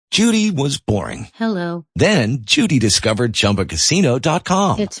Judy was boring. Hello. Then Judy discovered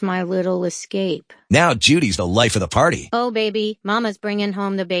ChumbaCasino.com. It's my little escape. Now Judy's the life of the party. Oh, baby, mama's bringing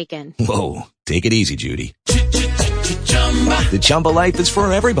home the bacon. Whoa, take it easy, Judy. The Chumba life is for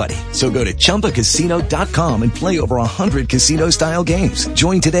everybody. So go to ChumbaCasino.com and play over 100 casino-style games.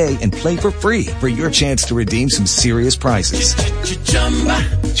 Join today and play for free for your chance to redeem some serious prizes.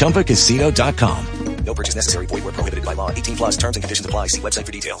 ChumbaCasino.com. No purchase necessary. Void where prohibited by law. 18 plus terms and conditions apply. See website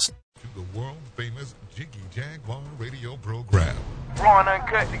for details. To the world-famous Jiggy Jaguar radio program. Raw and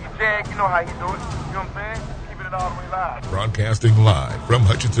uncut, Jiggy Jag, you know how you do it. You know what I'm saying? Keeping it all the way live. Broadcasting live from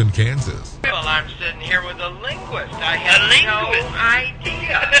Hutchinson, Kansas. Well, I'm sitting here with a linguist. I had no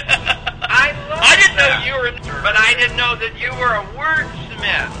idea. I didn't know you were, but I didn't know that you were a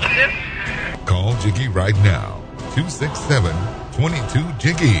wordsmith. Call Jiggy right now.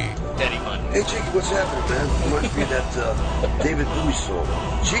 267-22-JIGGY. Hey, Jiggy, what's happening, man? Reminds me of that David Bowie song.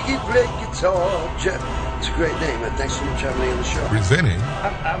 Jiggy play guitar. It's a great name, man. Thanks so much for having me on the show. Presenting.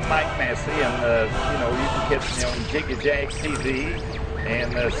 I'm Mike Massey, and, you can catch me on Jiggy Jag TV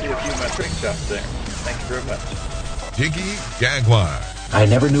and see a few of my trick shots there. Thank you very much. Jiggy Jaguar. I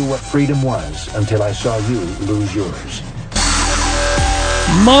never knew what freedom was until I saw you lose yours.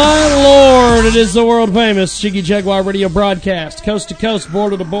 My Lord, it is the world-famous Jiggy Jaguar radio broadcast, coast-to-coast,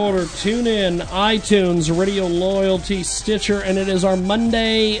 border-to-border, TuneIn, iTunes, Radio Loyalty, Stitcher, and it is our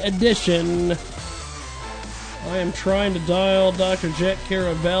Monday edition. I am trying to dial Dr. Jet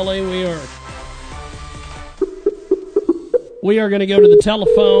Caravelli. We are going to go to the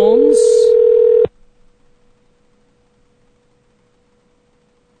telephones.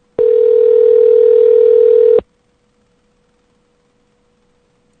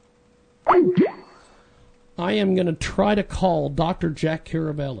 I am going to try to call Dr. Jack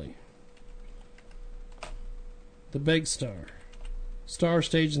Caravelli, the big star,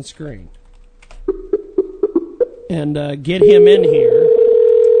 stage and screen, and get him in here.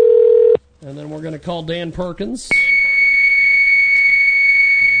 And then we're going to call Dan Perkins.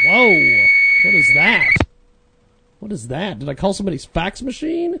 Whoa! What is that? What is that? Did I call somebody's fax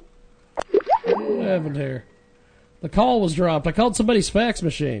machine? What happened here? The call was dropped. I called somebody's fax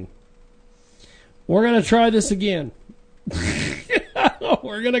machine. We're going to try this again.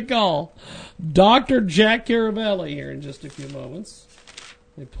 We're going to call Dr. Jack Caravelli here in just a few moments.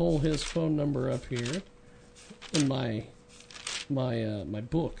 Let me pull his phone number up here in my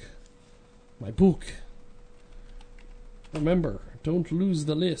book. My book. Remember, don't lose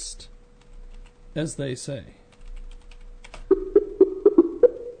the list, as they say.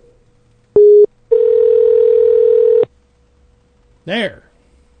 There.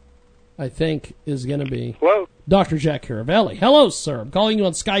 I think is going to be Hello? Dr. Jack Caravelli. Hello, sir. I'm calling you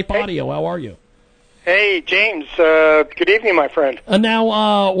on Skype audio. How are you? Hey, James. Good evening, my friend.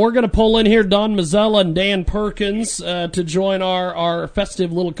 Now, we're going to pull in here Don Mazzella and Dan Perkins to join our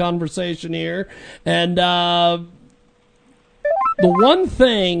festive little conversation here. And the one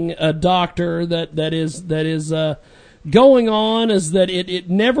thing, Doctor, that is going on is that it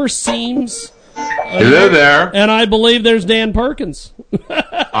never seems... Hello there. And I believe there's Dan Perkins.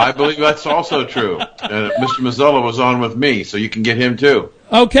 I believe that's also true. Mr. Mazzella was on with me, so you can get him too.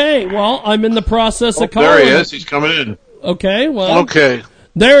 Okay, well, I'm in the process of calling. There he is. He's coming in. Okay, well. Okay.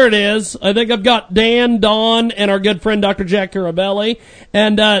 There it is. I think I've got Dan, Don, and our good friend Dr. Jack Caravelli.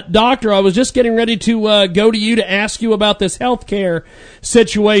 And, Doctor, I was just getting ready to go to you to ask you about this health care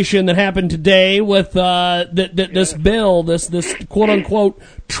situation that happened today with this bill, this quote-unquote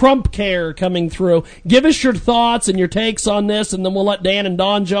Trump care coming through. Give us your thoughts and your takes on this, and then we'll let Dan and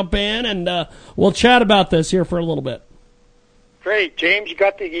Don jump in, and we'll chat about this here for a little bit. Great, James. You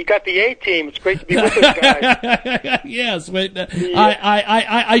got the A team. It's great to be with us, guys. Yes, wait,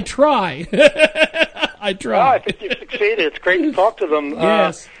 I try. I try. Oh, I think you've succeeded. It's great to talk to them.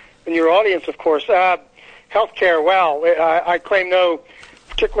 Yes. And your audience, of course. Healthcare. Well, I claim no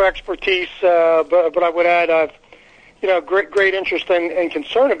particular expertise, but I would add I've great interest and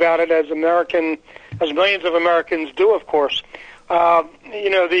concern about it as millions of Americans do, of course.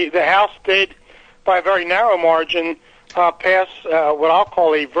 The House did, by a very narrow margin, pass what I'll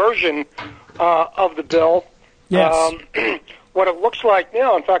call a version of the bill. Yes. What it looks like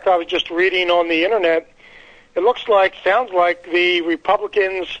now, in fact, I was just reading on the Internet, sounds like the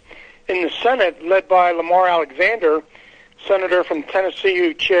Republicans in the Senate, led by Lamar Alexander, senator from Tennessee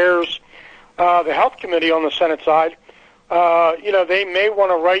who chairs the Health Committee on the Senate side, they may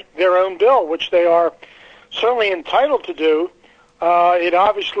want to write their own bill, which they are certainly entitled to do. It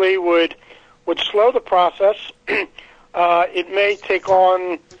obviously would slow the process. It may take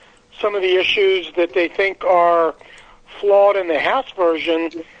on some of the issues that they think are flawed in the House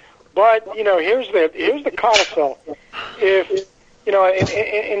version But here's the codicil. If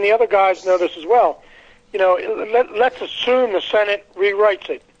and the other guys know this as well. Let's assume the Senate rewrites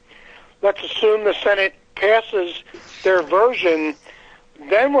it. Let's assume the Senate passes their version.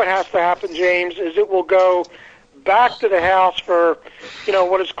 Then what has to happen, James, is it will go back to the House for,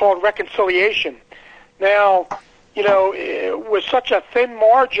 what is called reconciliation. Now, with such a thin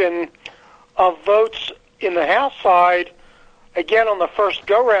margin of votes in the House side, again on the first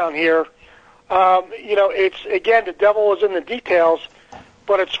go-round here, it's, again, the devil is in the details,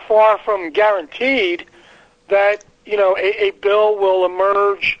 but it's far from guaranteed that, a bill will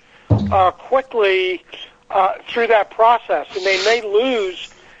emerge quickly through that process, and they may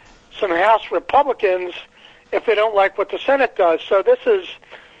lose some House Republicans if they don't like what the Senate does. So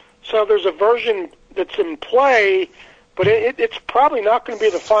there's a version that's in play, but it's probably not going to be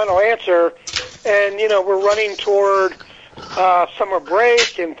the final answer. And we're running toward summer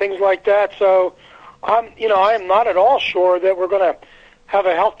break and things like that. So I am not at all sure that we're going to have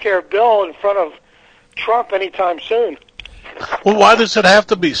a health care bill in front of Trump anytime soon. Well, why does it have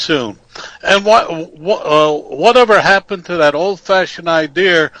to be soon? And whatever happened to that old-fashioned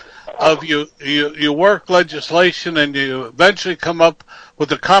idea of you work legislation and you eventually come up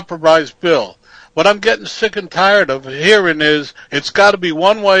with a compromise bill? What I'm getting sick and tired of hearing is it's got to be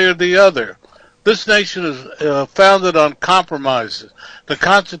one way or the other. This nation is founded on compromises. The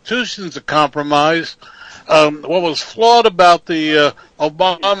Constitution's a compromise. What was flawed about the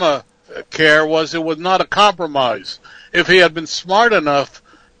Obama care was it was not a compromise. If he had been smart enough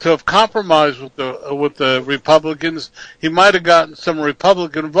to have compromised with the Republicans, he might have gotten some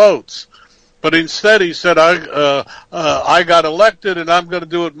Republican votes. But instead, he said, "I got elected, and I'm going to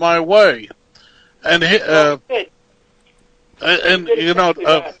do it my way." And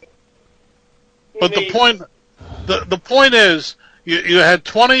but the point is, you had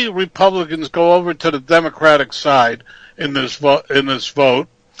 20 Republicans go over to the Democratic side in this vote.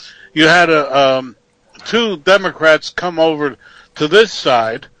 You had 2 Democrats come over to this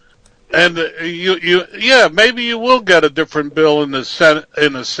side, and maybe you will get a different bill in the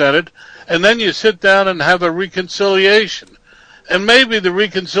Senate, and then you sit down and have a reconciliation. And maybe the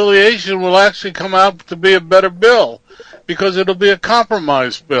reconciliation will actually come out to be a better bill because it'll be a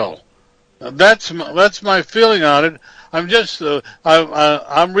compromise bill. That's my feeling on it. I'm just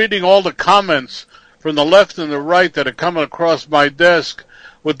I'm reading all the comments from the left and the right that are coming across my desk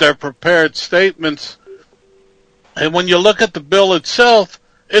with their prepared statements. And when you look at the bill itself,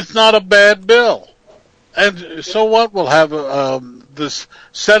 it's not a bad bill. And so what? We'll have this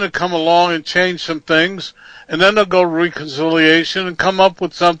Senate come along and change some things, and then they'll go reconciliation and come up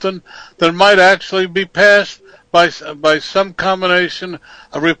with something that might actually be passed by some combination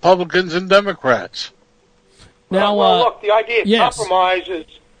of Republicans and Democrats. Now, look, the idea of compromise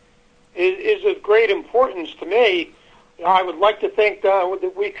is of great importance to me. I would like to think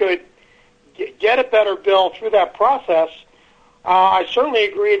that we could get a better bill through that process. I certainly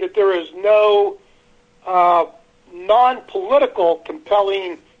agree that there is no non-political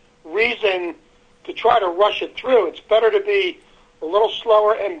compelling reason to try to rush it through. It's better to be a little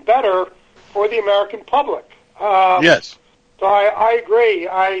slower and better for the American public. Yes. So I agree.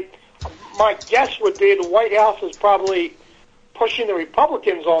 My guess would be the White House is probably pushing the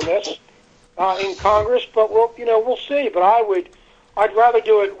Republicans on this in Congress, but we'll see. But I'd rather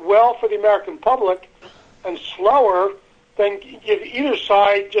do it well for the American public and slower than give either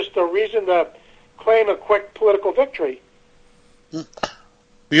side just a reason to claim a quick political victory.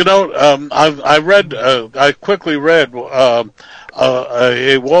 I quickly read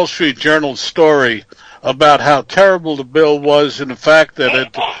a Wall Street Journal story about how terrible the bill was, and the fact that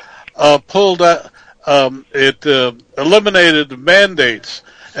it eliminated the mandates.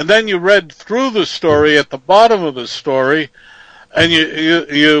 And then you read through the story at the bottom of the story, and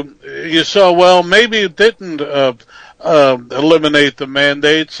you saw, well, maybe it didn't eliminate the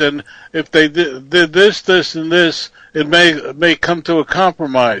mandates, and if they did this, and this, it may come to a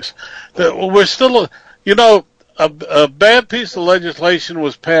compromise. We're still, a bad piece of legislation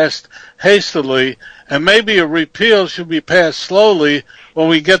was passed hastily, and maybe a repeal should be passed slowly when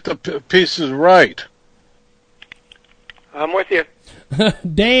we get the pieces right. I'm with you.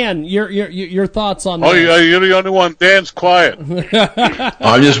 Dan, your thoughts on that? Oh, you're the only one. Dan's quiet.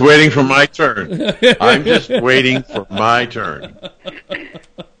 I'm just waiting for my turn.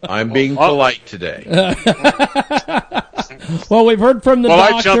 I'm being polite today. Well, we've heard from the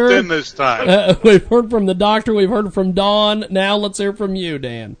doctor. I jumped in this time. We've heard from the doctor. We've heard from Dawn. Now let's hear from you,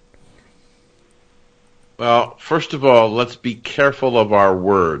 Dan. Well, first of all, let's be careful of our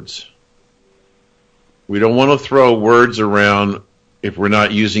words. We don't want to throw words around if we're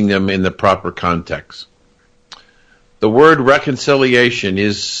not using them in the proper context. The word reconciliation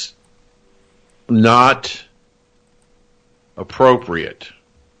is not appropriate.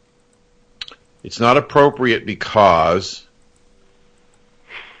 It's not appropriate because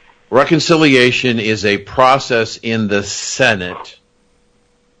reconciliation is a process in the Senate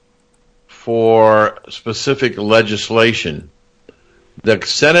for specific legislation. The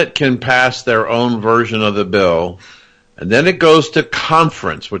Senate can pass their own version of the bill, and then it goes to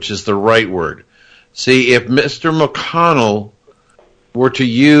conference, which is the right word. See, if Mr. McConnell were to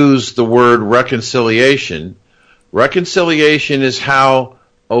use the word reconciliation, reconciliation is how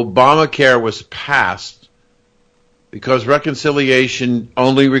Obamacare was passed, because reconciliation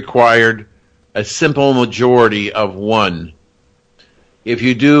only required a simple majority of one. If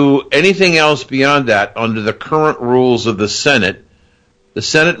you do anything else beyond that, under the current rules of the Senate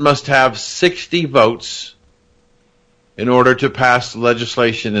must have 60 votes in order to pass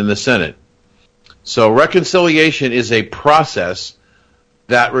legislation in the Senate. So reconciliation is a process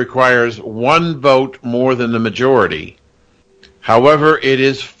that requires one vote more than the majority. However, it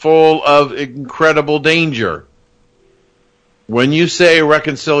is full of incredible danger. When you say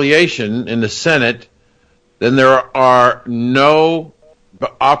reconciliation in the Senate, then there are no,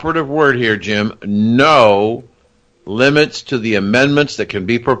 operative word here, Jim, no limits to the amendments that can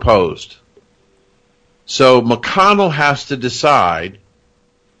be proposed. So McConnell has to decide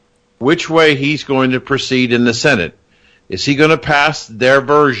which way he's going to proceed in the Senate. Is he going to pass their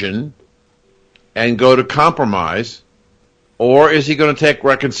version and go to compromise, or is he going to take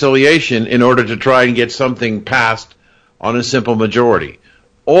reconciliation in order to try and get something passed on a simple majority?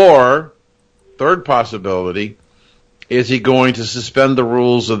 Or, third possibility, is he going to suspend the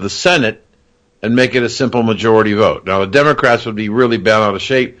rules of the Senate and make it a simple majority vote? Now, the Democrats would be really bent out of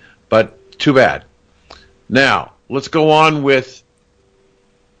shape, but too bad. Now, let's go on with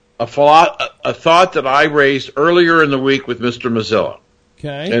a thought that I raised earlier in the week with Mr. Mazzillo.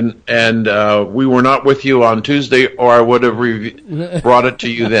 Okay. And we were not with you on Tuesday, or I would have brought it to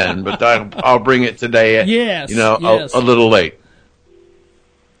you then. But I'll bring it today. Yes. A little late.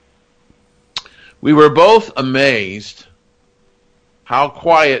 We were both amazed how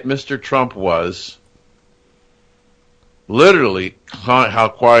quiet Mr. Trump was. Literally, how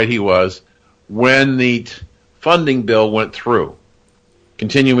quiet he was when the funding bill went through.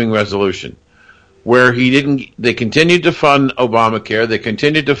 Continuing resolution, where they continued to fund Obamacare, they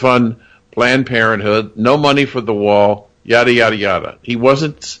continued to fund Planned Parenthood, no money for the wall, yada, yada, yada. He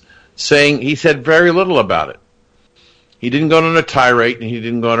said very little about it. He didn't go on a tirade and he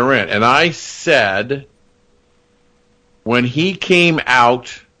didn't go on a rant. And I said, when he came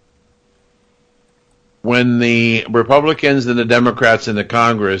out, when the Republicans and the Democrats in the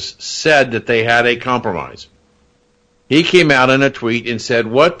Congress said that they had a compromise, he came out in a tweet and said,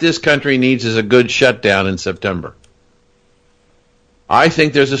 what this country needs is a good shutdown in September. I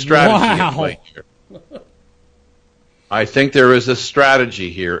think there's a strategy at play here. I think there is a strategy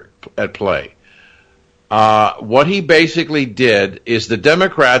here at play. What he basically did is the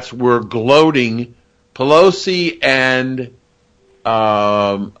Democrats were gloating. Pelosi and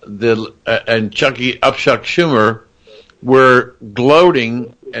Chucky Upshuck Schumer were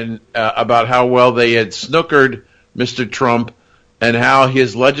gloating about how well they had snookered Mr. Trump and how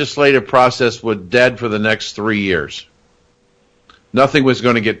his legislative process was dead for the next 3 years. Nothing was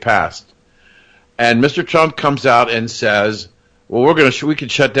going to get passed. And Mr. Trump comes out and says, well, we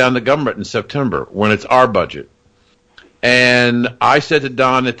could shut down the government in September when it's our budget. And I said to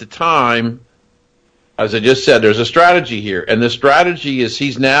Don at the time, as I just said, there's a strategy here. And the strategy is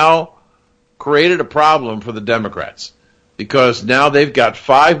he's now created a problem for the Democrats because now they've got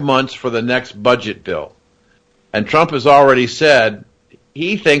 5 months for the next budget bill. And Trump has already said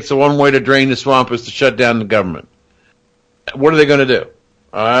he thinks the one way to drain the swamp is to shut down the government. What are they going to do?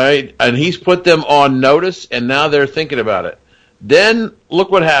 All right. And he's put them on notice, and now they're thinking about it. Then look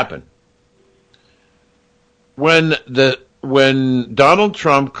what happened. When Donald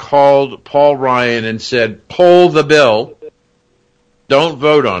Trump called Paul Ryan and said, pull the bill, don't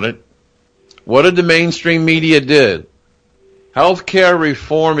vote on it, what did the mainstream media do? Healthcare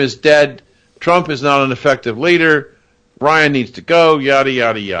reform is dead. Trump is not an effective leader. Ryan needs to go, yada,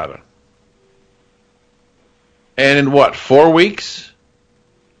 yada, yada. And in 4 weeks,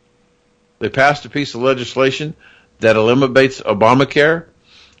 they passed a piece of legislation that eliminates Obamacare.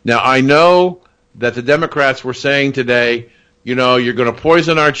 Now, I know that the Democrats were saying today, you're going to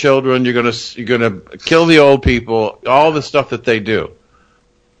poison our children, you're going to kill the old people, all the stuff that they do.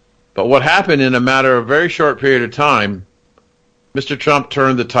 But what happened in a matter of a very short period of time, Mr. Trump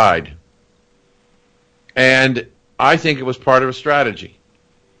turned the tide. And I think it was part of a strategy.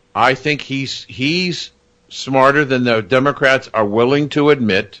 I think he's smarter than the Democrats are willing to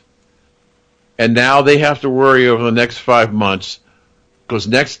admit, and now they have to worry over the next 5 months, because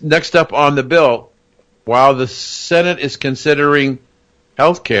next up on the bill, while the Senate is considering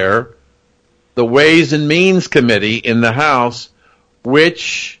health care, the Ways and Means Committee in the House,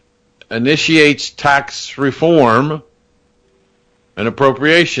 which initiates tax reform and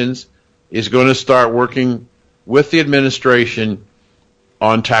appropriations, is going to start working with the administration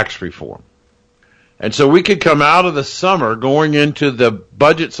on tax reform. And so we could come out of the summer going into the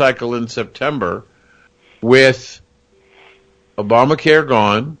budget cycle in September with Obamacare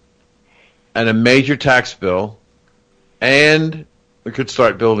gone and a major tax bill, and we could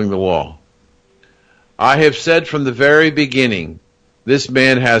start building the wall. I have said from the very beginning, this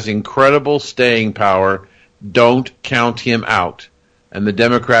man has incredible staying power. Don't count him out. And the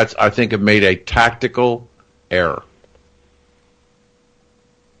Democrats, I think, have made a tactical error.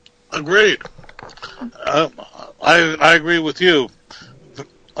 Agreed. I agree with you.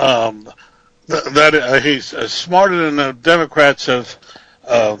 That he's smarter than the Democrats have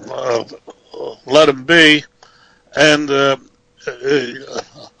let him be, and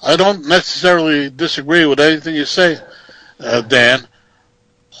I don't necessarily disagree with anything you say, Dan.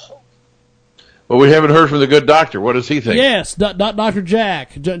 Well, we haven't heard from the good doctor. What does he think? Yes, Dr.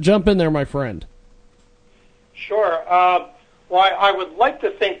 Jack. Jump in there, my friend. Sure. Well, I would like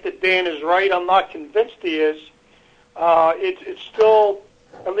to think that Dan is right. I'm not convinced he is. It's still,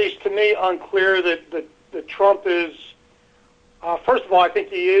 at least to me, unclear that Trump is, first of all, I think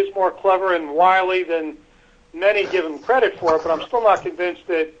he is more clever and wily than many give him credit for, but I'm still not convinced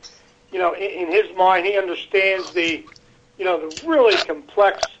that, in his mind, he understands the really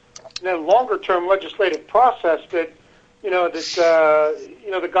complex and then longer-term legislative process that,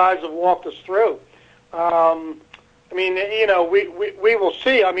 the guys have walked us through. We will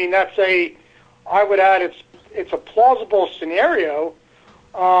see. I mean, I would add it's a plausible scenario,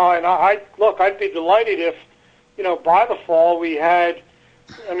 and I'd be delighted if, by the fall we had,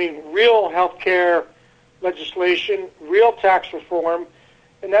 real health care legislation, real tax reform,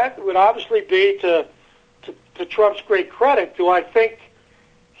 and that would obviously be to Trump's great credit. Do I think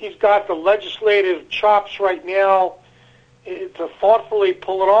he's got the legislative chops right now to thoughtfully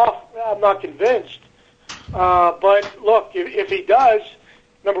pull it off? I'm not convinced. But look, if he does,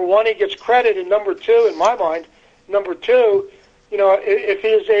 number one, he gets credit, and number two, in my mind, if he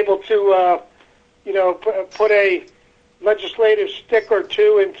is able to, put a legislative stick or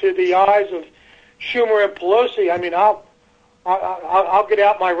two into the eyes of Schumer and Pelosi, I'll get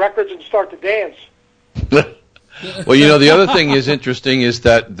out my records and start to dance. Well, the other thing is interesting is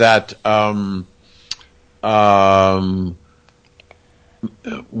that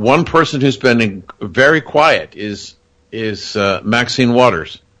one person who's been very quiet is Maxine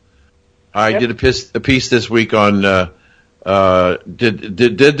Waters. I did a piece this week on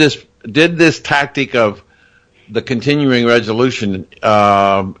did this tactic of the continuing resolution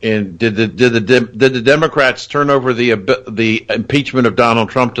and did the Democrats turn over the impeachment of Donald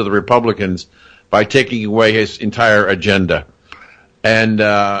Trump to the Republicans by taking away his entire agenda? And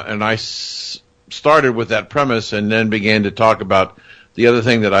I started with that premise and then began to talk about the other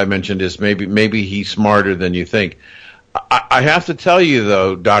thing that I mentioned is maybe he's smarter than you think. I have to tell you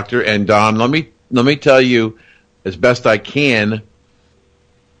though, Doctor and Don, let me tell you as best I can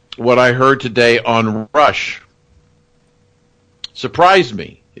what I heard today on Rush. Surprised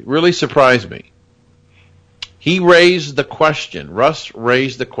me. It really surprised me. Rush raised the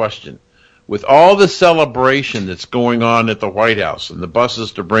question with all the celebration that's going on at the White House and the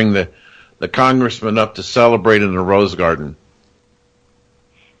buses to bring the congressman up to celebrate in the Rose Garden.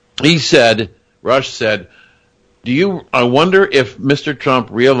 Rush said, I wonder if Mr. Trump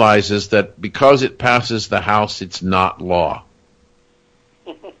realizes that because it passes the House, it's not law.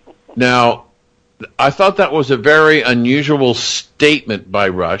 Now, I thought that was a very unusual statement by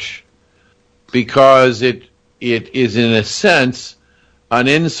Rush because it is, in a sense, an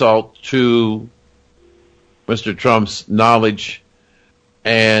insult to Mr. Trump's knowledge,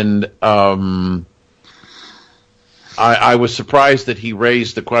 and I was surprised that he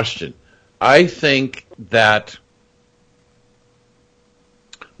raised the question. I think that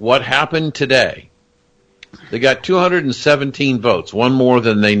what happened today, they got 217 votes, one more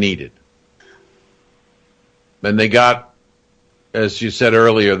than they needed. And they got, as you said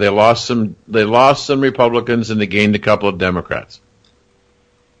earlier, they lost some Republicans and they gained a couple of Democrats.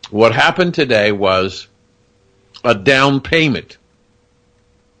 What happened today was a down payment,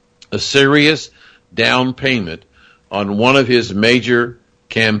 a serious down payment on one of his major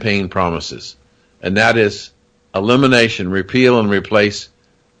campaign promises, and that is elimination, repeal, and replace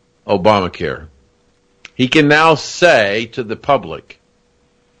Obamacare. He can now say to the public,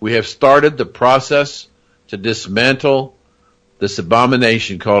 we have started the process to dismantle this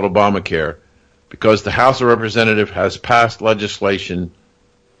abomination called Obamacare because the House of Representatives has passed legislation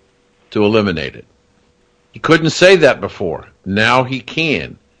to eliminate it. He couldn't say that before. Now he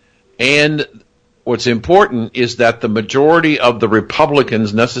can. And what's important is that the majority of the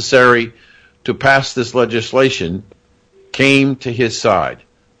Republicans necessary to pass this legislation came to his side.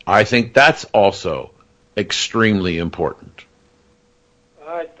 I think that's also extremely important.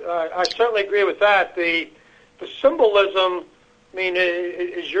 I certainly agree with that. The symbolism, I mean,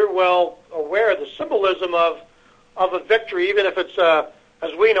 as you're well aware, the symbolism of a victory, even if it's,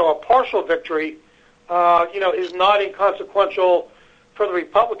 as we know, a partial victory, is not inconsequential for the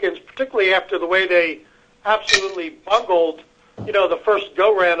Republicans, particularly after the way they absolutely bungled, the first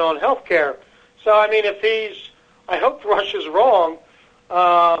go-round on health care. So, I mean, I hope Rush is wrong,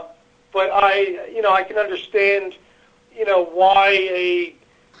 but I can understand, why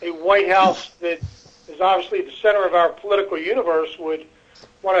a White House that is obviously the center of our political universe would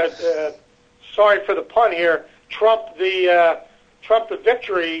want to, sorry for the pun here, trump the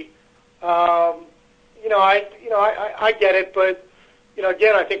victory. I get it, but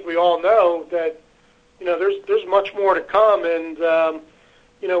again, I think we all know that there's much more to come, and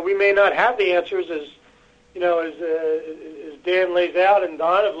we may not have the answers as Dan lays out and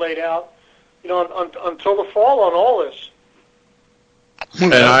Don have laid out, until the fall on all this.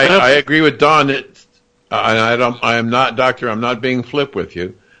 And I agree with Don. I am not, Doctor, I'm not being flip with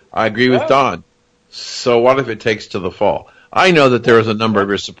you. I agree with Don. So what if it takes to the fall? I know that there is a number of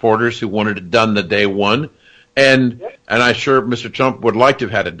your supporters who wanted it done the day one, and I'm sure Mr. Trump would like to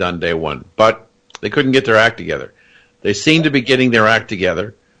have had it done day one, but they couldn't get their act together. They seem to be getting their act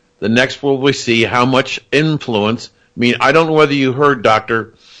together. The next we see how much influence. I mean, I don't know whether you heard,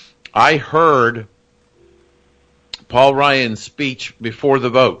 Doctor. I heard Paul Ryan's speech before the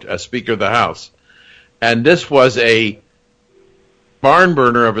vote as Speaker of the House. And this was a barn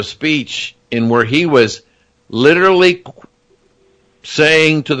burner of a speech in where he was literally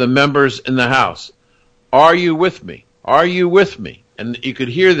saying to the members in the House, are you with me? Are you with me? And you could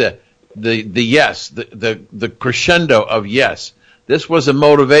hear the yes, the crescendo of yes. This was a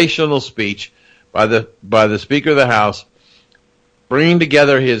motivational speech by the Speaker of the House, bringing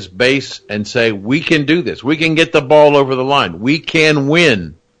together his base and say, we can do this. We can get the ball over the line. We can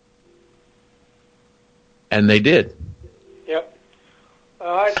win. And they did. Yep.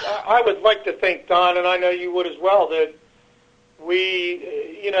 I would like to think, Don, and I know you would as well, that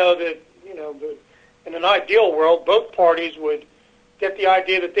in an ideal world, both parties would get the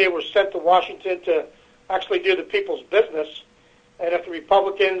idea that they were sent to Washington to actually do the people's business. And if the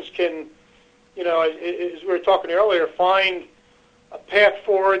Republicans can, as we were talking earlier, find a path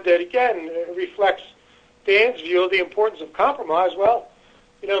forward that, again, reflects Dan's view of the importance of compromise, well,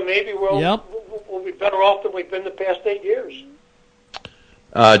 maybe we'll be better off than we've been the past 8 years.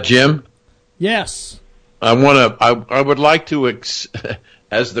 Jim? Yes. I would like to,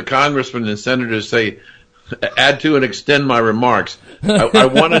 as the congressmen and senators say, add to and extend my remarks. I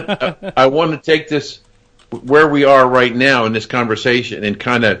want to take this where we are right now in this conversation and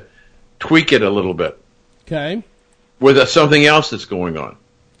kind of tweak it a little bit. Okay. With something else that's going on.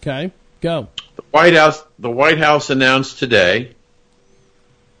 Okay. Go. The White House announced today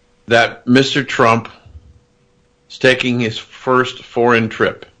that Mr. Trump is taking his first foreign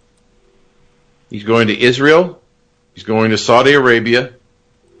trip. He's going to Israel, he's going to Saudi Arabia,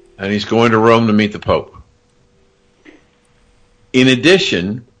 and he's going to Rome to meet the Pope. In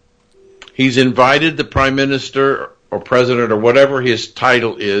addition, he's invited the Prime Minister or President or whatever his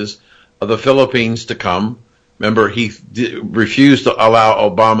title is of the Philippines to come. Remember, he refused to allow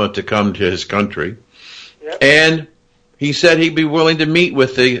Obama to come to his country. Yep. And he said he'd be willing to meet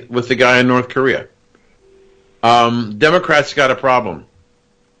with the guy in North Korea. Democrats got a problem.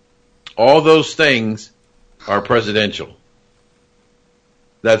 All those things are presidential.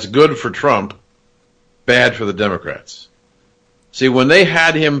 That's good for Trump, bad for the Democrats. See, when they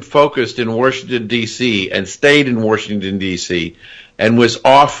had him focused in Washington, D.C., and stayed in Washington, D.C., and was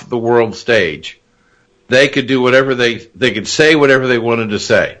off the world stage, they could do whatever they could say whatever they wanted to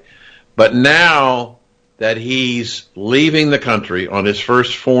say. But now that he's leaving the country on his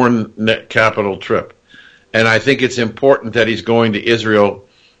first foreign capital trip, and I think it's important that he's going to Israel,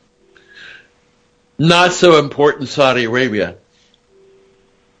 not so important Saudi Arabia,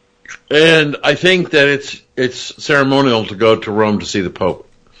 and I think that it's ceremonial to go to Rome to see the Pope.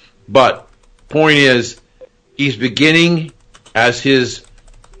 But point is, he's beginning, as his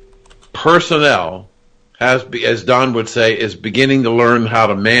personnel as Don would say, is beginning to learn how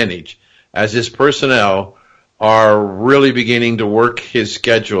to manage, as his personnel are really beginning to work his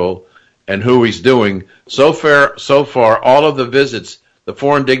schedule and who he's doing. So far, all of the visits, the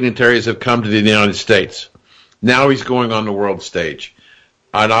foreign dignitaries have come to the United States. Now he's going on the world stage.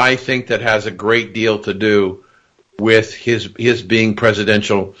 And I think that has a great deal to do with his being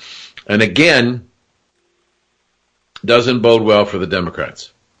presidential. And again, doesn't bode well for the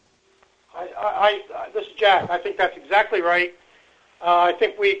Democrats. This is Jack. I think that's exactly right. I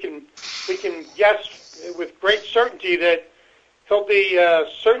think we can guess with great certainty that he'll be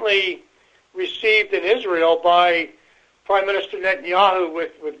certainly received in Israel by Prime Minister Netanyahu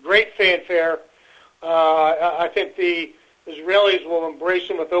with great fanfare. I think the Israelis will embrace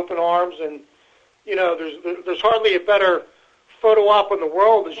him with open arms, and there's hardly a better photo op in the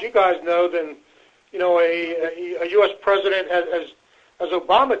world, as you guys know, than a U.S. president as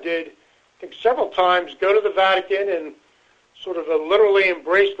Obama did. I think several times go to the Vatican and sort of literally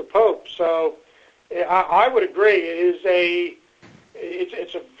embrace the Pope. So I would agree.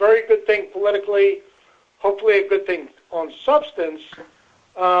 It's a very good thing politically, hopefully a good thing on substance,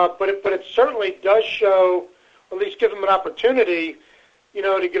 but it certainly does show, at least give him an opportunity,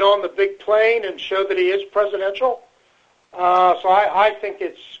 to get on the big plane and show that he is presidential. So I think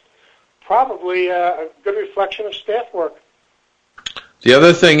it's probably a good reflection of staff work. The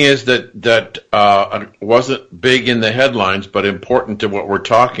other thing is that wasn't big in the headlines, but important to what we're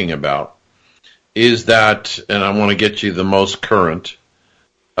talking about, is that, and I want to get you the most current,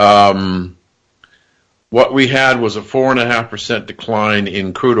 what we had was a 4.5% decline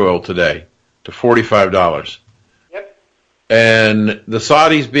in crude oil today to $45. Yep. And the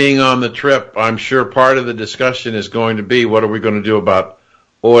Saudis being on the trip, I'm sure part of the discussion is going to be, what are we going to do about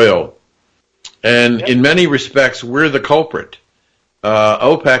oil? And in many respects, we're the culprit.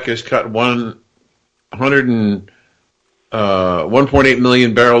 OPEC has cut 1.8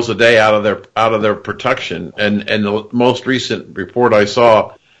 million barrels a day out of their production, and the most recent report I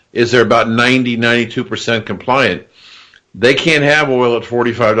saw is they're about 92% compliant. They can't have oil at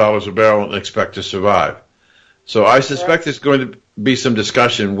 $45 a barrel and expect to survive. So I suspect there's going to be some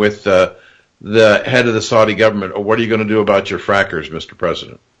discussion with the head of the Saudi government, or what are you going to do about your frackers, Mr.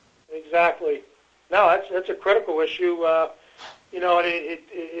 President? Exactly. No, that's a critical issue.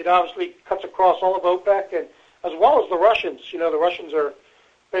 It obviously cuts across all of OPEC, and as well as the Russians. The Russians are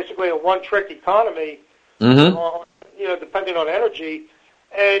basically a one-trick economy, depending on energy.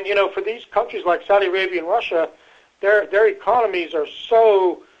 And, for these countries like Saudi Arabia and Russia, their economies are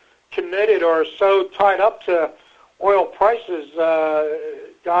so committed or so tied up to oil prices,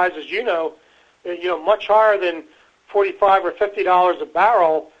 guys, as much higher than $45 or $50 a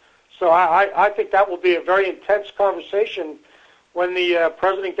barrel. So I think that will be a very intense conversation when the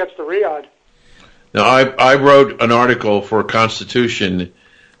president gets to Riyadh. Now, I wrote an article for Constitution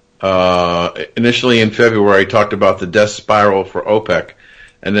initially in February. I talked about the death spiral for OPEC,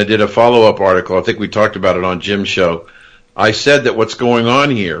 and I did a follow-up article. I think we talked about it on Jim's show. I said that what's going on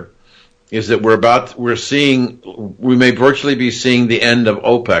here is that we may virtually be seeing the end of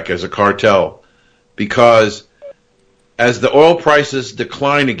OPEC as a cartel, because as the oil prices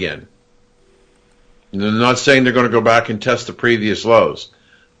decline again, and I'm not saying they're going to go back and test the previous lows,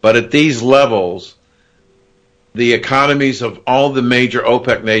 but at these levels, the economies of all the major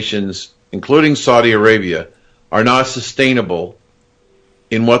OPEC nations, including Saudi Arabia, are not sustainable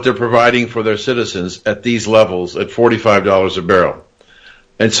in what they're providing for their citizens at these levels at $45 a barrel.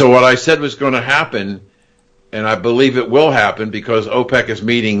 And so what I said was going to happen, and I believe it will happen because OPEC is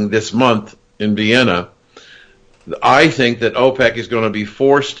meeting this month in Vienna, I think that OPEC is going to be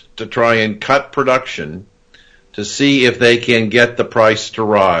forced to try and cut production to see if they can get the price to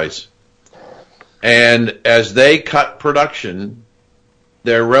rise. And as they cut production,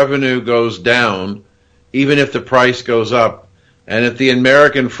 their revenue goes down, even if the price goes up. And if the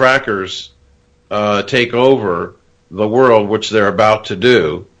American frackers take over the world, which they're about to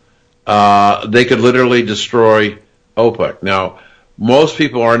do, they could literally destroy OPEC. Now, most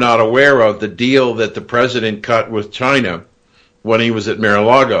people are not aware of the deal that the president cut with China when he was at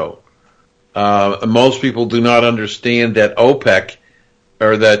Mar-a-Lago. Most people do not understand that OPEC,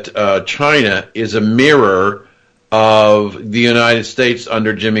 or that China, is a mirror of the United States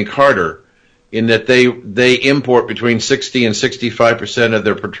under Jimmy Carter, in that they import between 60 and 65% of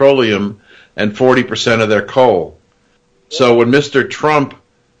their petroleum and 40% of their coal. So when Mr. Trump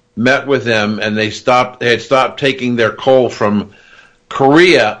met with them and they had stopped taking their coal from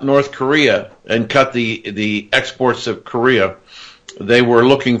North Korea, and cut the exports of Korea, they were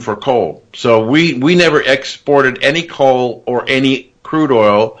looking for coal. So we never exported any coal or any crude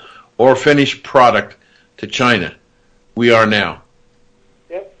oil or finished product to China. We are now.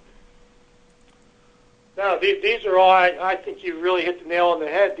 Yep. No, these are all, I think you really hit the nail on the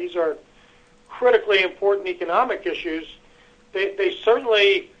head. These are critically important economic issues. They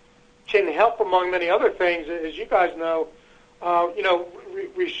certainly can help, among many other things, as you guys know,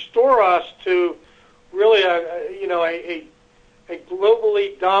 restore us to really a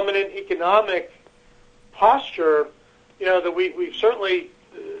globally dominant economic posture, that we've certainly,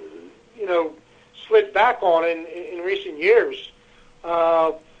 slid back on in recent years.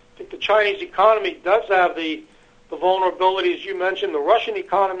 I think the Chinese economy does have the vulnerability, as you mentioned. The Russian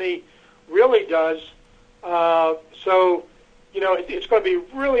economy really does. So, it's going to be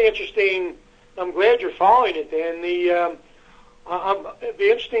really interesting. I'm glad you're following it, Dan. It'd be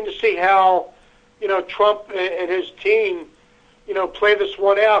interesting to see how, Trump and his team, play this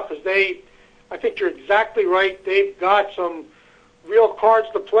one out, because I think you're exactly right. They've got some real cards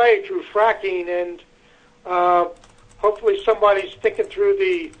to play through fracking, and hopefully somebody's thinking through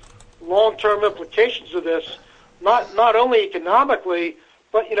the long-term implications of this, not only economically,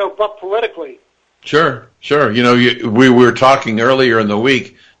 but politically. Sure. We were talking earlier in the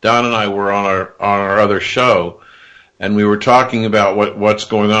week. Don and I were on our other show, and we were talking about what's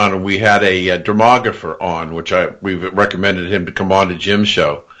going on. And we had a demographer on, which we've recommended him to come on to Jim's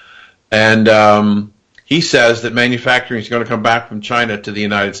show, and he says that manufacturing is going to come back from China to the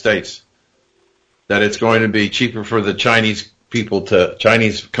United States. That it's going to be cheaper for the Chinese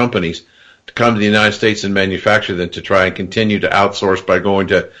companies to come to the United States and manufacture than to try and continue to outsource by going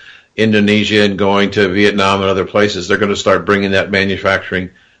to Indonesia and going to Vietnam and other places. They're going to start bringing that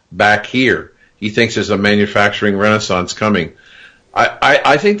manufacturing back here. He thinks there's a manufacturing renaissance coming.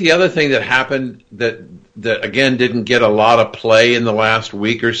 I think the other thing that happened that again didn't get a lot of play in the last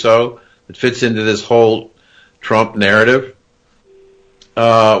week or so, that fits into this whole Trump narrative.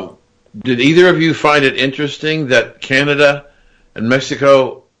 Did either of you find it interesting that Canada and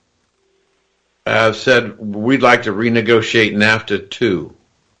Mexico have said we'd like to renegotiate NAFTA too?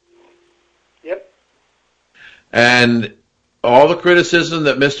 Yep. And all the criticism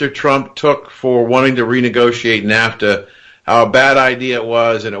that Mr. Trump took for wanting to renegotiate NAFTA, how a bad idea it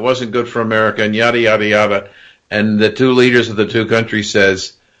was, and it wasn't good for America, and yada, yada, yada. And the two leaders of the two countries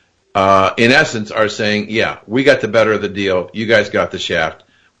in essence, are saying, yeah, we got the better of the deal. You guys got the shaft.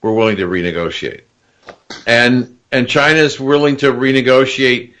 We're willing to renegotiate. And China's willing to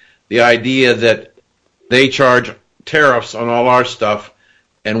renegotiate the idea that they charge tariffs on all our stuff,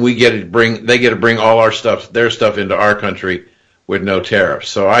 and they get to bring all their stuff into our country with no tariffs.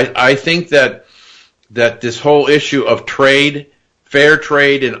 So I think that this whole issue of trade, fair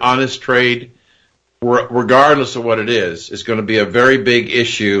trade and honest trade, regardless of what it is going to be a very big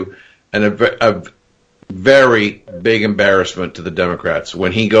issue and a very big embarrassment to the Democrats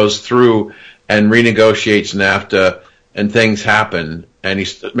when he goes through and renegotiates NAFTA and things happen and he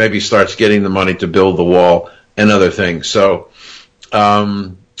maybe starts getting the money to build the wall and other things. So,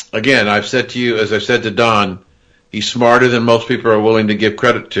 again, I've said to you, as I said to Don, he's smarter than most people are willing to give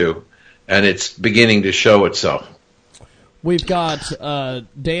credit to, and it's beginning to show itself. We've got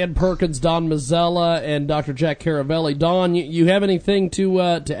Dan Perkins, Don Mazzella, and Dr. Jack Caravelli. Don, you have anything to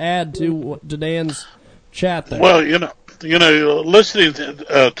add to Dan's chat there? Well, listening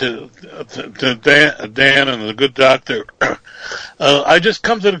to Dan and the good doctor, I just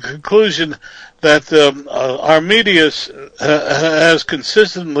come to the conclusion that our media has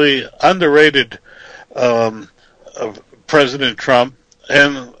consistently underrated President Trump,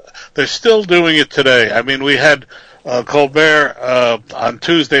 and they're still doing it today. I mean, we had Colbert on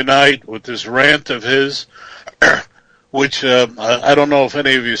Tuesday night with this rant of his, which I don't know if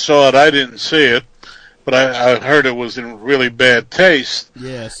any of you saw it. I didn't see it, but I heard it was in really bad taste.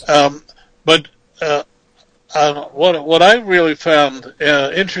 Yes. But what I really found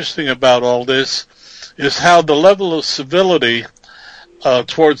interesting about all this is how the level of civility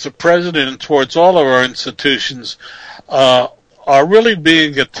towards the president and towards all of our institutions are really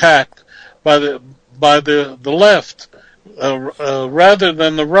being attacked by the left rather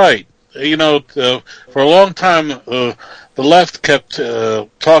than the right. For a long time, the left kept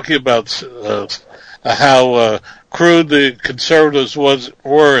talking about how crude the conservatives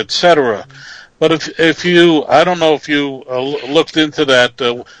were, etc. But if you, I don't know if you looked into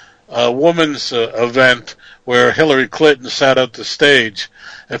that women's event where Hillary Clinton sat at the stage.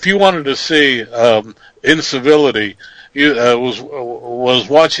 If you wanted to see incivility, you was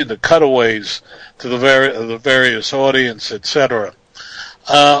watching the cutaways to the various audience, etc.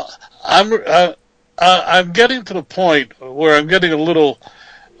 I'm getting to the point where I'm getting a little.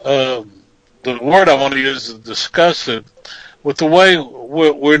 The word I want to use is disgusted with the way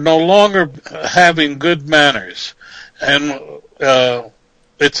we're no longer having good manners, and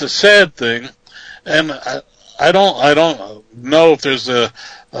it's a sad thing. And I don't know if there's a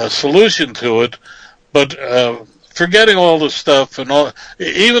solution to it, but forgetting all the stuff and all,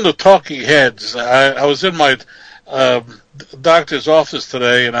 even the talking heads. I was in my doctor's office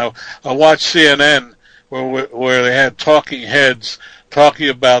today, and I watched CNN where they had talking heads talking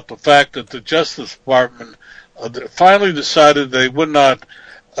about the fact that the Justice Department finally decided they would not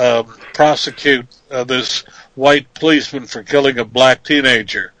prosecute this white policeman for killing a black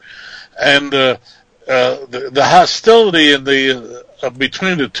teenager, and the hostility in the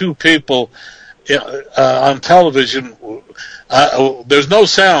between the two people on television. There's no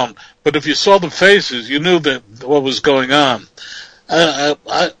sound, but if you saw the faces, you knew that what was going on.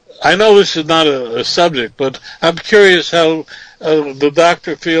 I know this is not a subject, but I'm curious how the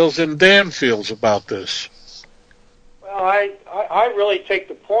doctor feels and Dan feels about this. Well, I really take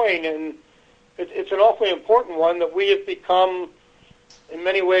the point, and it's an awfully important one, that we have become, in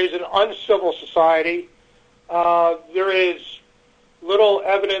many ways, an uncivil society. There is little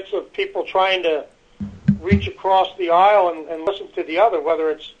evidence of people trying to reach across the aisle and listen to the other, whether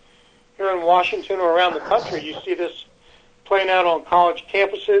it's here in Washington or around the country. You see this playing out on college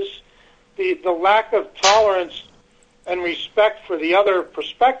campuses. The lack of tolerance and respect for the other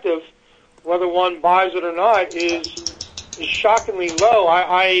perspective, whether one buys it or not, is shockingly low.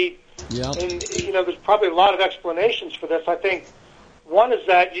 And there's probably a lot of explanations for this. I think one is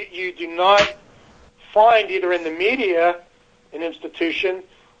that you do not find either in the media an institution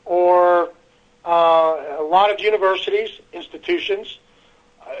or a lot of universities, institutions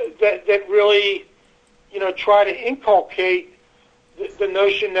that really try to inculcate the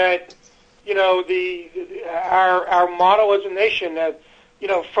notion that our motto as a nation, that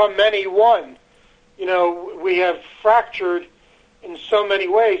from many one. We have fractured in so many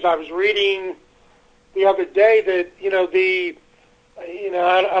ways. I was reading the other day that I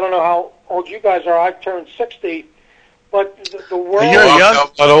don't know how old you guys are. I've turned 60, but the world. You're a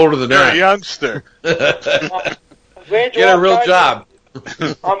lot older than that. You're a youngster. Get a real job.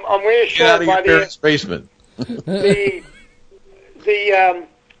 I'm reassured Get out of by your parents' basement. The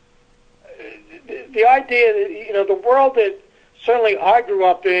idea that the world that certainly I grew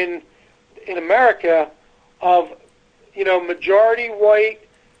up in America, of majority white,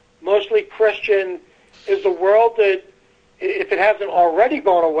 mostly Christian, is the world that, if it hasn't already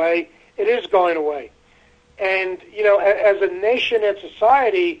gone away, it is going away. And as a nation and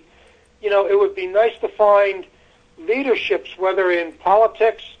society, it would be nice to find leaderships, whether in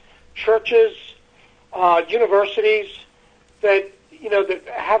politics, churches, universities, that that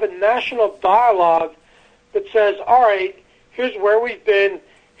have a national dialogue that says, all right, here's where we've been,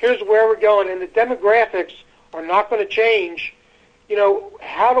 here's where we're going, and the demographics are not going to change.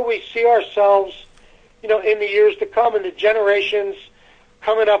 How do we see ourselves, in the years to come, and the generations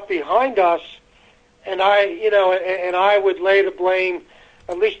coming up behind us? And I would lay the blame,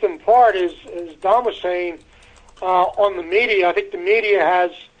 at least in part, as Don was saying, on the media. I think the media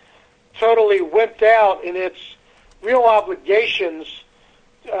has totally wimped out in its real obligations,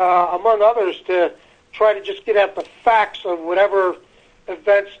 among others, to try to just get at the facts of whatever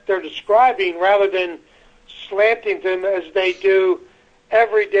events they're describing, rather than slanting them as they do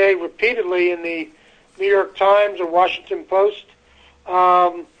every day repeatedly in the New York Times or Washington Post.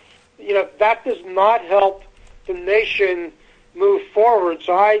 That does not help the nation move forward.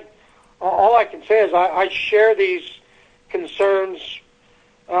 So all I can say is I share these concerns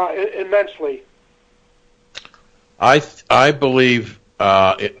immensely. I believe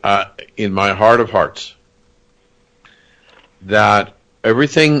in my heart of hearts that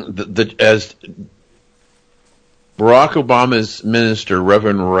everything as Barack Obama's minister,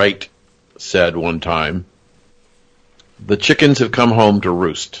 Reverend Wright, said one time, the chickens have come home to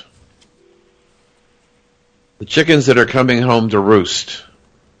roost. The chickens that are coming home to roost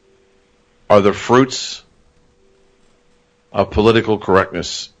are the fruits of political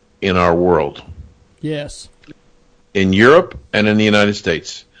correctness in our world. Yes. In Europe and in the United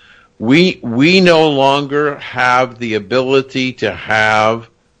States. We no longer have the ability to have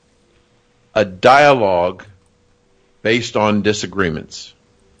a dialogue based on disagreements.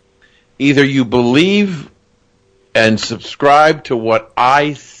 Either you believe and subscribe to what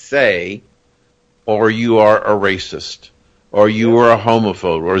I say, or you are a racist, or you are a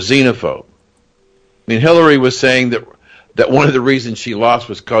homophobe, or a xenophobe. I mean, Hillary was saying that one of the reasons she lost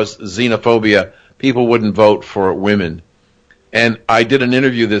was because xenophobia, people wouldn't vote for women. And I did an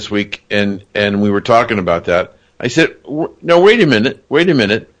interview this week, and we were talking about that. I said, no, wait a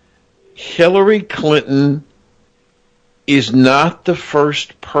minute. Hillary Clinton is not the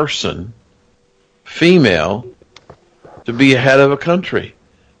first person, female, to be head of a country.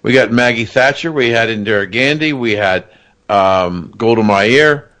 We got Maggie Thatcher, we had Indira Gandhi, we had Golda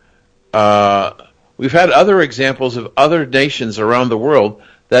Meir. We've had other examples of other nations around the world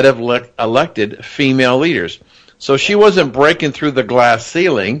that have elected female leaders. So she wasn't breaking through the glass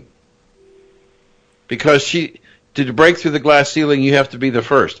ceiling, because to break through the glass ceiling, you have to be the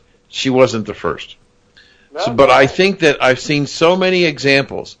first. She wasn't the first. But I think that I've seen so many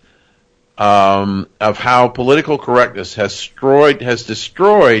examples of how political correctness has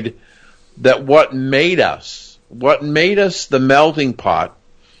destroyed that what made us the melting pot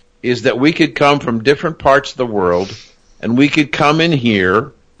is that we could come from different parts of the world, and we could come in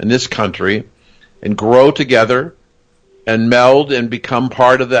here, in this country, and grow together and meld and become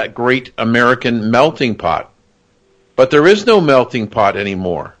part of that great American melting pot. But there is no melting pot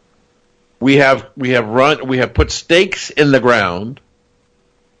anymore. We have put stakes in the ground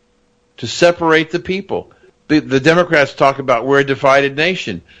to separate the people. The Democrats talk about we're a divided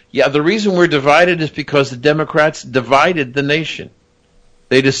nation. Yeah, the reason we're divided is because the Democrats divided the nation.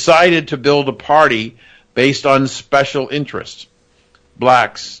 They decided to build a party based on special interests.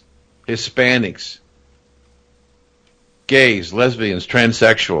 Blacks, Hispanics, gays, lesbians,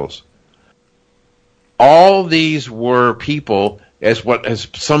 transsexuals. All these were people as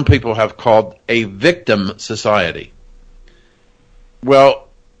some people have called a victim society. Well,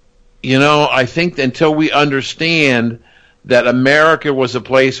 I think until we understand that America was a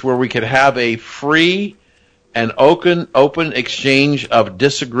place where we could have a free and open exchange of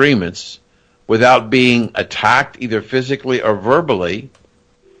disagreements without being attacked either physically or verbally,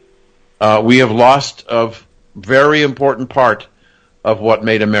 we have lost a very important part of what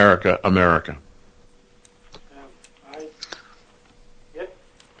made America America.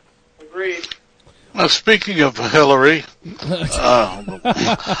 Agreed. Speaking of Hillary,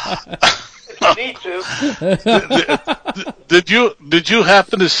 Need to. Did you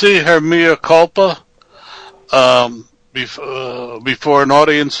happen to see her mea culpa before an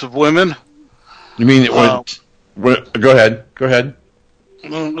audience of women? You mean it went? Go ahead.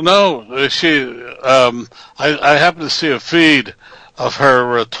 No, she. I happened to see a feed of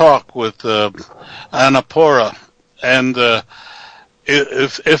her talk with Annapurna, and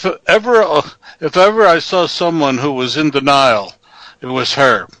if ever I saw someone who was in denial, it was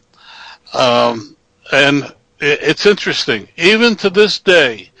her. And it's interesting. Even to this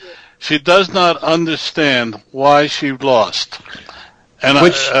day, she does not understand why she lost. And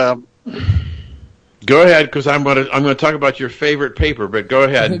go ahead, because I'm going to talk about your favorite paper. But go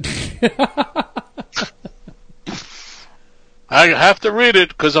ahead. I have to read it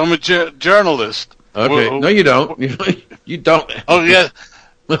because I'm a journalist. Okay. No, you don't. You don't. Oh yeah.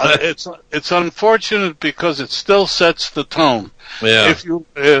 It's unfortunate because it still sets the tone. Yeah.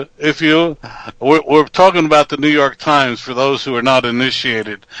 We're talking about the New York Times for those who are not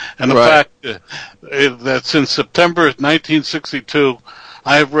initiated, and the fact that since September 1962,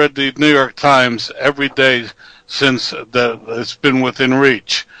 I have read the New York Times every day since it's been within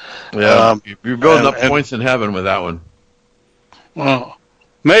reach. Yeah, you're building up points in heaven with that one. Well,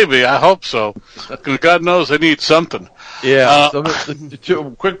 maybe. I hope so. God knows I need something. Yeah.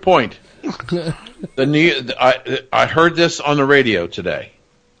 Quick point. I heard this on the radio today.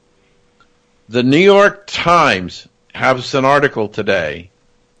 The New York Times has an article today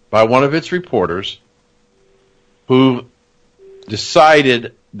by one of its reporters who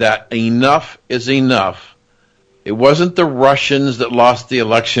decided that enough is enough. It wasn't the Russians that lost the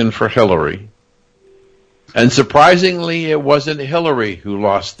election for Hillary. And surprisingly, it wasn't Hillary who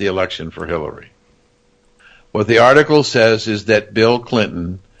lost the election for Hillary. What the article says is that Bill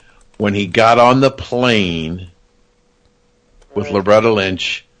Clinton, when he got on the plane with Loretta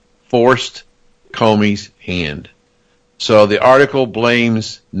Lynch, forced Comey's hand. So the article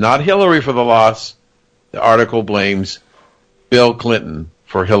blames not Hillary for the loss. The article blames Bill Clinton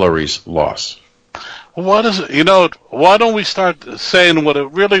for Hillary's loss. What is it? Why don't we start saying what it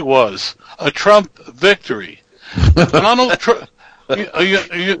really was? A Trump victory. Donald Trump. It's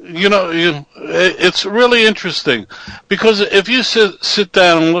really interesting because if you sit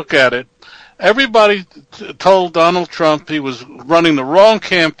down and look at it, everybody told Donald Trump he was running the wrong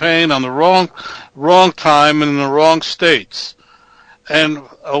campaign on the wrong time and in the wrong states. And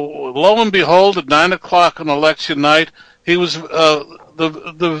lo and behold, at 9 o'clock on election night, he was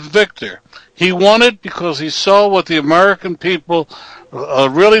the victor. He won it because he saw what the American people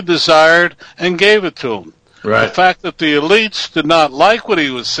really desired and gave it to him. Right. The fact that the elites did not like what he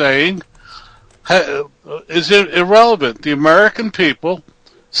was saying is irrelevant. The American people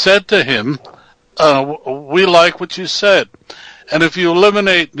said to him, we like what you said. And if you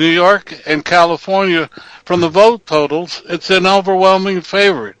eliminate New York and California from the vote totals, it's an overwhelming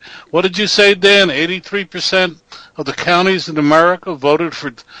favorite. What did you say, Dan? 83% of the counties in America voted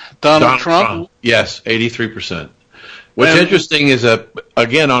for Donald Trump? Yes, 83%. What's interesting is that,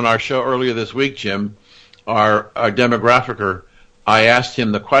 again, on our show earlier this week, Jim, our demographicer, I asked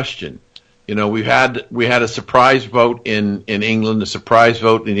him the question. You know, we had a surprise vote in England, a surprise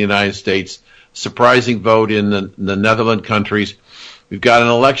vote in the United States, surprising vote in the Netherlands countries. We've got an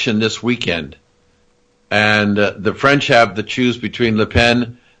election this weekend, and the French have to choose between Le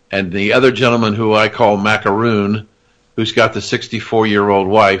Pen and the other gentleman who I call Macaroon, who's got the 64-year-old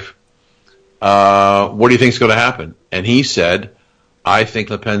wife. What do you think is going to happen? And he said, I think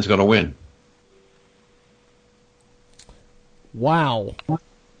Le Pen's going to win. Wow.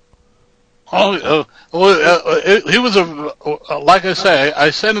 He was like I say,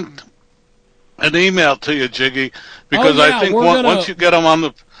 I sent an email to you, Jiggy, because I think once you get him on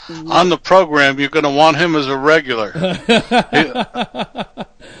the program, you're going to want him as a regular.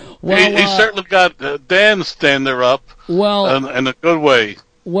 He certainly got Dan stand up. Well, in a good way.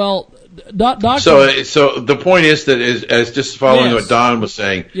 Well, Doctor. So the point is that as just following what Don was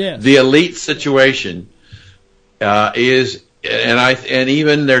saying, the elite situation is, and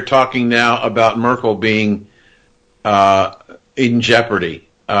even they're talking now about Merkel being in jeopardy.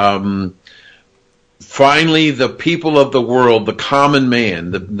 Finally, the people of the world, the common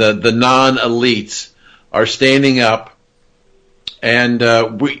man, the non-elites, are standing up. And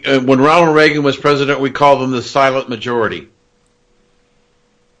when Ronald Reagan was president, we called them the silent majority.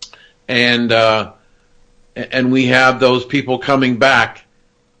 And we have those people coming back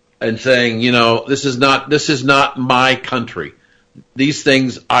and saying, you know, this is not my country. These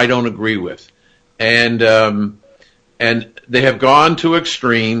things I don't agree with. And they have gone to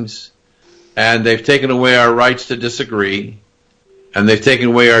extremes. And they've taken away our rights to disagree, and they've taken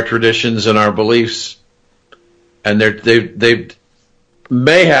away our traditions and our beliefs, and they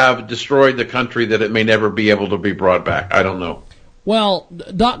may have destroyed the country that it may never be able to be brought back. I don't know. Well,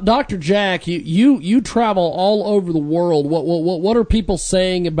 Dr. Jack, you travel all over the world. What are people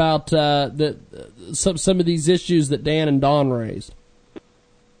saying about some of these issues that Dan and Don raised?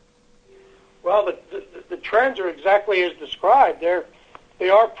 Well, the trends are exactly as described. They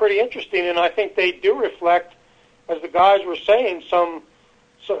are pretty interesting, and I think they do reflect, as the guys were saying, some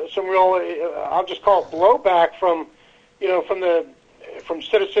real, I'll just call it blowback from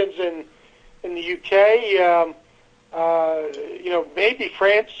citizens in the UK. Maybe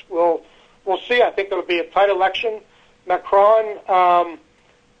France we'll see. I think it'll be a tight election. Macron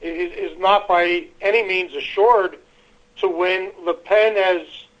is not by any means assured to win. Le Pen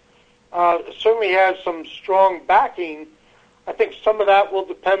certainly has some strong backing. I think some of that will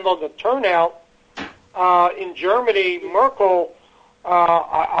depend on the turnout. In Germany, Merkel,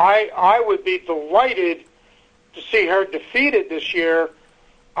 I would be delighted to see her defeated this year.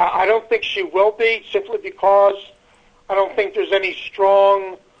 I don't think she will be, simply because I don't think there's any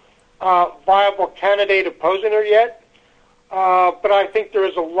strong, viable candidate opposing her yet. But I think there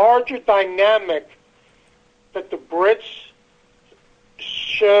is a larger dynamic that the Brits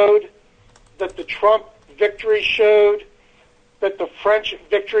showed, that the Trump victory showed, that the French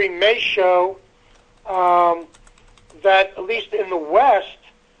victory may show, that at least in the West,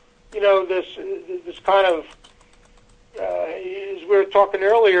 this kind of, as we were talking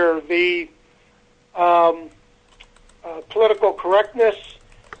earlier, the political correctness,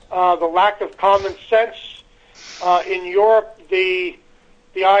 the lack of common sense in Europe, the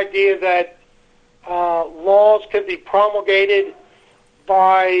idea that laws can be promulgated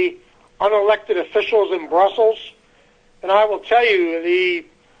by unelected officials in Brussels. And I will tell you,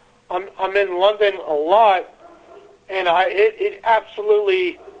 I'm in London a lot, and it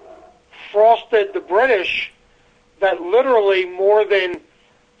absolutely frosted the British that literally more than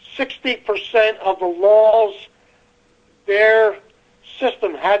 60% of the laws their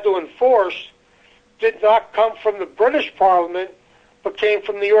system had to enforce did not come from the British Parliament, but came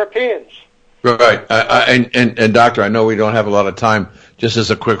from the Europeans. Right. And Doctor, I know we don't have a lot of time. Just as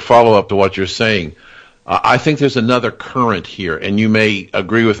a quick follow-up to what you're saying, I think there's another current here, and you may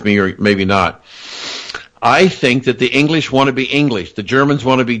agree with me or maybe not. I think that the English want to be English, the Germans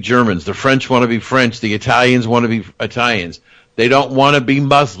want to be Germans, the French want to be French, the Italians want to be Italians. They don't want to be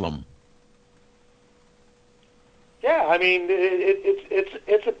Muslim. Yeah, I mean,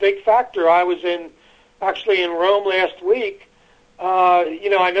 it's a big factor. I was actually in Rome last week.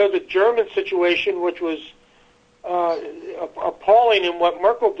 I know the German situation, which was appalling, and what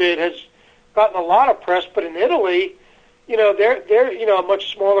Merkel did has gotten a lot of press. But in Italy, they're a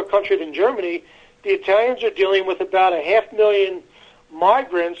much smaller country than Germany. the Italians are dealing with about 500,000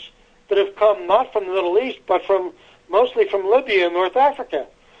 migrants that have come not from the Middle East, but mostly from Libya and North Africa.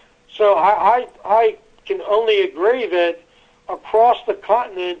 So I can only agree that across the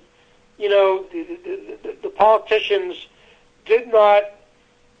continent, the politicians did not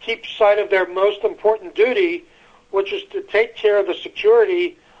keep sight of their most important duty, which is to take care of the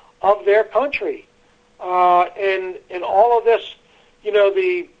security of their country. And all of this,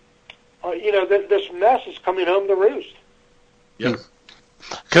 this mess is coming home to roost. Yes.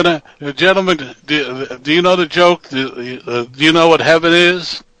 Gentlemen, do you know the joke? Do you know what heaven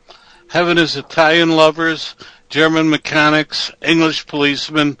is? Heaven is Italian lovers, German mechanics, English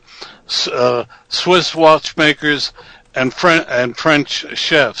policemen, Swiss watchmakers, and French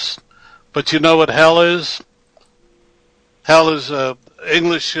chefs. But you know what hell is? Hell is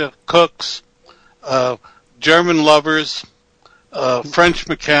English cooks, German lovers, French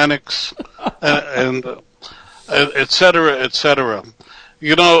mechanics, and et cetera, et cetera.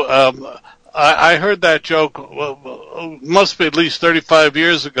 I heard that joke, must be at least 35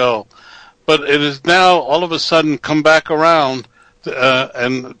 years ago, but it is now all of a sudden come back around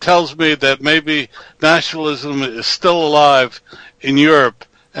and tells me that maybe nationalism is still alive in Europe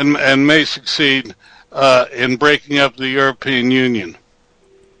and may succeed in breaking up the European Union.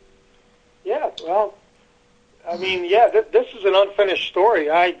 Yeah, well, this is an unfinished story.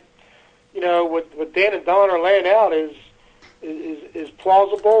 What Dan and Don are laying out is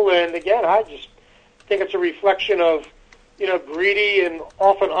plausible, and again, I just think it's a reflection of greedy and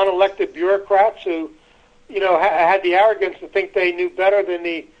often unelected bureaucrats who had the arrogance to think they knew better than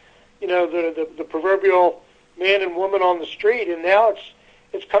the proverbial man and woman on the street, and now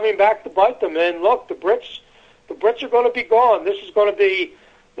it's coming back to bite them. And look, the Brits are going to be gone. This is going to be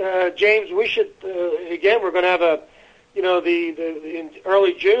James. We should again. We're going to have in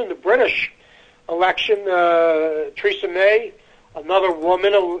early June the British election. Theresa May, another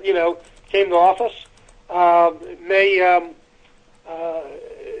woman, came to office.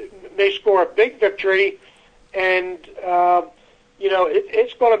 May score a big victory, and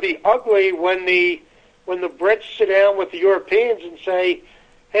it's going to be ugly when the Brits sit down with the Europeans and say,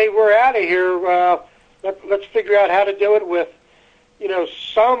 "Hey, we're out of here. Let's figure out how to do it with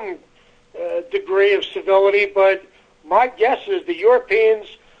some degree of civility." But my guess is the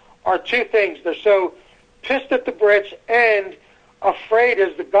Europeans are two things. They're so pissed at the Brits and afraid,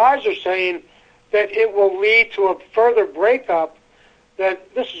 as the guys are saying, that it will lead to a further breakup,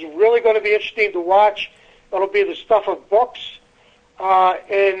 that this is really going to be interesting to watch. It'll be the stuff of books.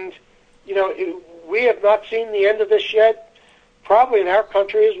 And we have not seen the end of this yet, probably in our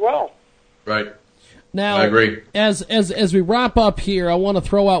country as well. Right. Now, I agree. As we wrap up here, I want to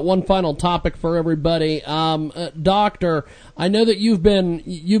throw out one final topic for everybody. Doctor, I know that you've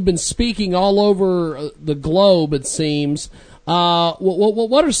been speaking all over the globe, it seems.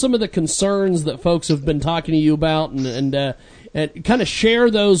 What are some of the concerns that folks have been talking to you about, and kind of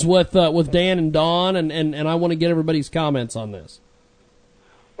share those with Dan and Don, and I want to get everybody's comments on this.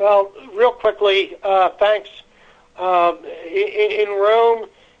 Well, real quickly, thanks. In Rome,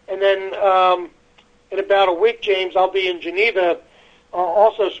 and then in about a week, James, I'll be in Geneva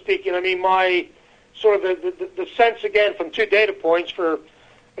also speaking. My sort of the sense, again, from two data points for,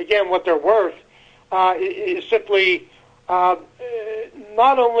 again, what they're worth, is simply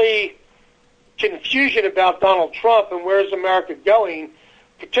not only confusion about Donald Trump and where's America going,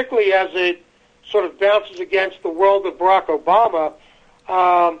 particularly as it sort of bounces against the world of Barack Obama,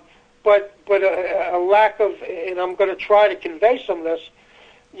 but a lack of, and I'm going to try to convey some of this,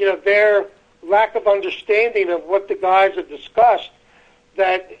 their lack of understanding of what the guys have discussed,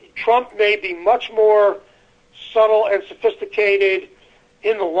 that Trump may be much more subtle and sophisticated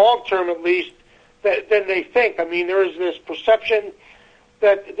in the long term, at least, than they think. There is this perception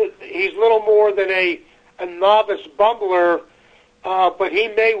that he's little more than a novice bumbler, but he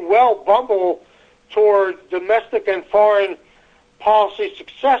may well bumble toward domestic and foreign policy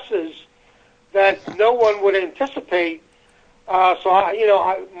successes that no one would anticipate.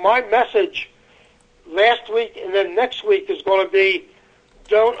 My message last week and then next week is going to be,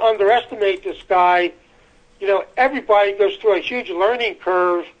 don't underestimate this guy. Everybody goes through a huge learning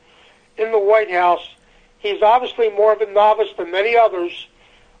curve in the White House. He's obviously more of a novice than many others,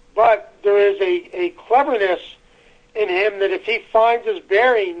 but there is a cleverness in him that if he finds his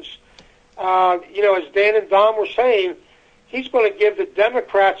bearings, as Dan and Don were saying, he's going to give the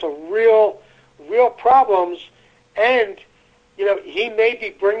Democrats a real problems, and he may be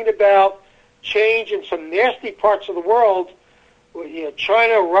bringing about change in some nasty parts of the world,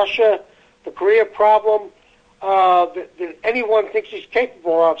 China, Russia, the Korea problem, than anyone thinks he's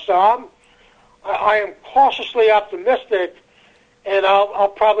capable of. So I am cautiously optimistic, and I'll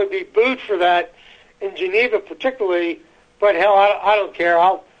probably be booed for that in Geneva particularly, but hell, I don't care.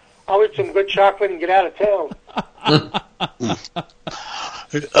 I'll eat some good chocolate and get out of town.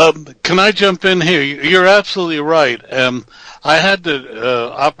 Can I jump in here? You're absolutely right. I had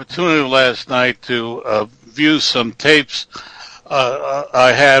the opportunity last night to view some tapes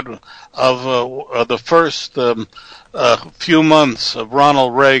I had of the first few months of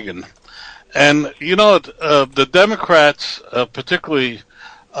Ronald Reagan. And, you know, the Democrats, particularly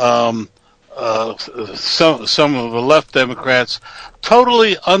some of the left Democrats,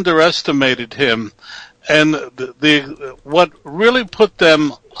 totally underestimated him. And what really put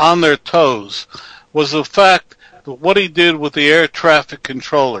them on their toes was the fact that what he did with the air traffic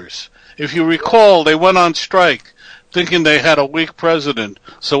controllers. If you recall, they went on strike thinking they had a weak president.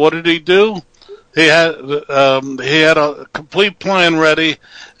 So what did he do? He had a complete plan ready,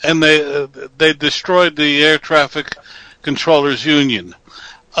 and they destroyed the air traffic controllers union.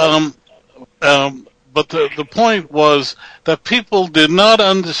 But the point was that people did not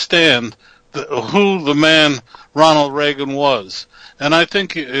understand who the man Ronald Reagan was. And I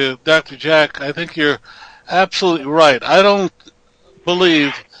think, Dr. Jack, I think you're absolutely right. I don't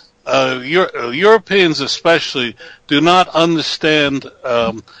believe Europeans especially do not understand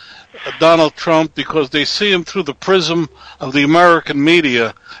Donald Trump because they see him through the prism of the American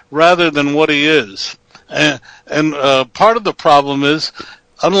media rather than what he is. And part of the problem is,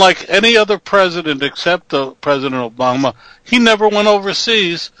 unlike any other president except President Obama, he never went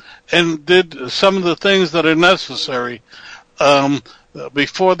overseas and did some of the things that are necessary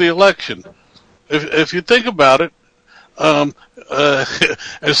before the election. If you think about it,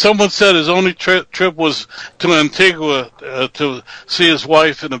 as someone said, his only trip was to Antigua to see his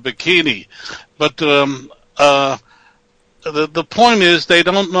wife in a bikini. But the point is, they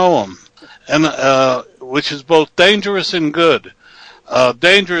don't know him, and which is both dangerous and good.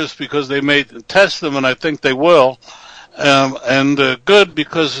 Dangerous because they may test them, and I think they will, and good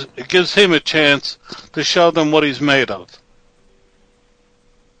because it gives him a chance to show them what he's made of.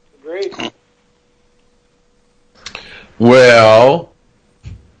 Great. Well,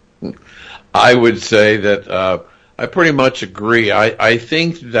 I would say that I pretty much agree. I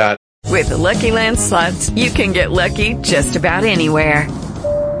think that with the Lucky Land Slots, you can get lucky just about anywhere.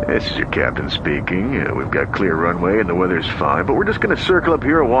 This is your captain speaking. We've got clear runway and the weather's fine, but we're just going to circle up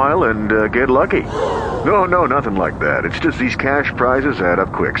here a while and get lucky. No, nothing like that. It's just these cash prizes add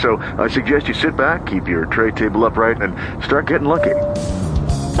up quick. So I suggest you sit back, keep your tray table upright, and start getting lucky.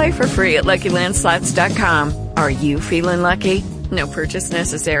 Play for free at LuckyLandSlots.com. Are you feeling lucky? No purchase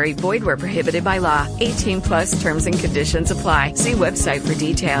necessary. Void where prohibited by law. 18+ terms and conditions apply. See website for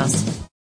details.